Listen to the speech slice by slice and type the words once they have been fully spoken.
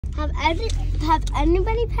Have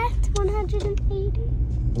anybody passed 180?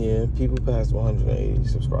 Yeah, people passed 180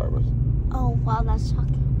 subscribers. Oh, wow, that's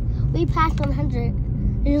shocking. We passed 100.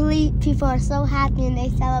 Usually, people are so happy and they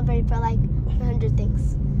celebrate for like 100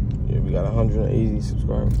 things. Yeah, we got 180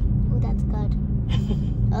 subscribers. Oh, that's good.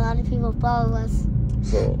 A lot of people follow us.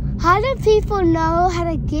 So, how do people know how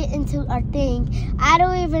to get into our thing? I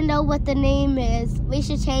don't even know what the name is. We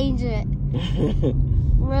should change it.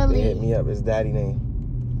 Really? hit me up. It's daddy name.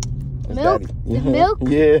 It's Milk? Daddy. The milk?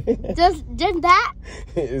 Yeah. Just that?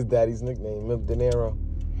 It's daddy's nickname, Milk Dinero.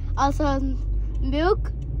 Also,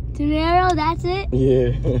 Milk Dinero, that's it?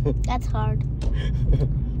 Yeah. That's hard.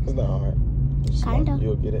 It's not hard. Kind of.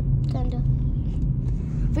 You'll get it. Kind of.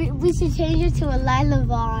 We should change it to a Lila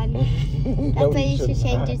Vaughn. That's what you should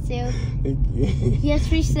change it to. Yes,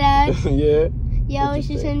 we should. Yeah. Yeah, we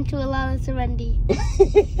should change it to a Lila Serendi.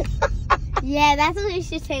 Yeah, that's what we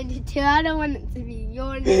should change it to. I don't want it to be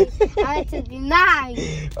your name. I want it to be mine.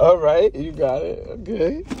 All right, you got it.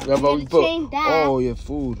 Okay. How about we put? Change that. Oh yeah,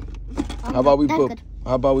 food. How about we put? Good.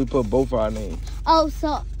 How about we put both our names? Oh,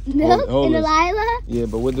 so Milk and Lila? Yeah,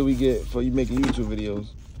 but what do we get for you making YouTube videos?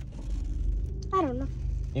 I don't know.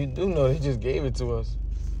 You do know they just gave it to us.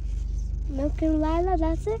 Milk and Lila,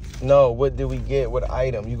 that's it? No, what did we get? What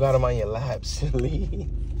item? You got them on your lap, silly.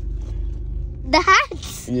 The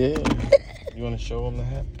hats. Yeah. You want to show them the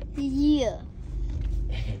hat? Yeah.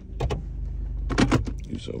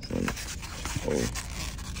 You so funny.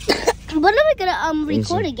 Oh. When are we gonna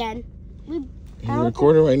record again? You're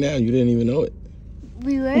recording right now. You didn't even know it.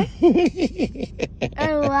 We were?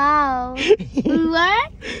 Oh, wow. We were?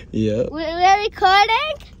 Yeah. We're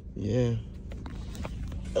recording? Yeah.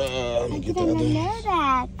 Let me I get the didn't other. know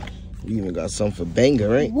that. We even got some for Banger,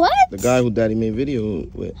 right? What? The guy who daddy made video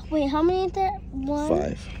with. Wait, how many is there?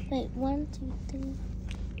 5. Wait, 1, 2, 3.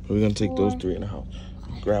 We're going to take 4. those 3 in the house.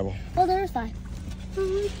 Grab them. Oh, there's 5.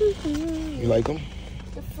 You like them?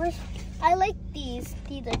 The first, I like these.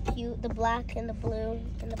 These are cute. The black and the blue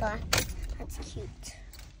and the black. That's cute.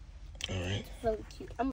 All right. Really cute.